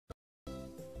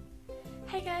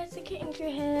Hey guys, the Kitten Crew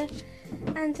here,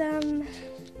 and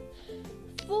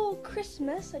for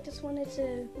Christmas I just wanted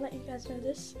to let you guys know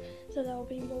this, so there'll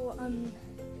be more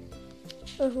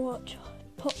Overwatch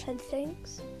Pophead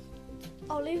things.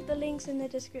 I'll leave the links in the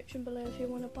description below if you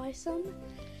want to buy some,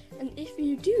 and if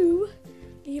you do,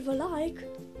 leave a like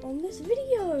on this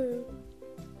video,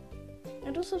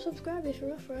 and also subscribe if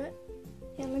you're up for it.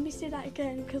 Yeah, let me say that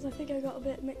again because I think I got a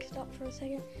bit mixed up for a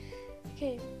second.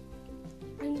 Okay.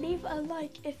 And leave a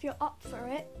like if you're up for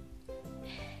it.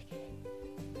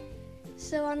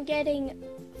 So I'm getting,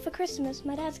 for Christmas,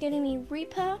 my dad's getting me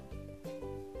Reaper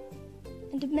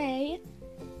and May.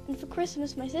 And for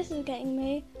Christmas, my sister's getting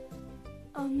me,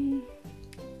 I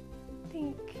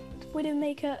think,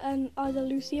 Widowmaker and either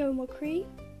Lucy or mcree.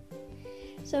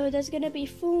 So there's going to be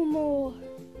 4 more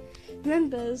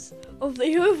members of the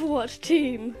Overwatch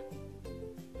team.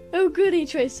 Oh goody,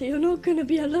 Tracy, you're not going to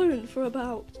be alone for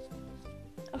about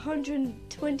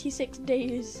 126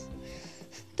 days.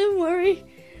 Don't worry,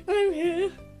 I'm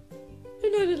here.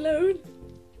 You're not alone.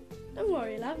 Don't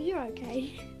worry, love, you're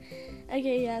okay.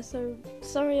 Okay, yeah, so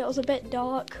sorry it was a bit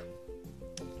dark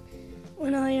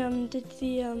when I did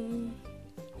the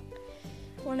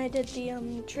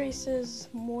Tracer's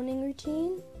morning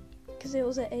routine, because it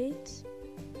was at 8.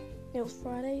 It was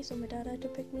Friday, so my dad had to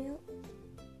pick me up.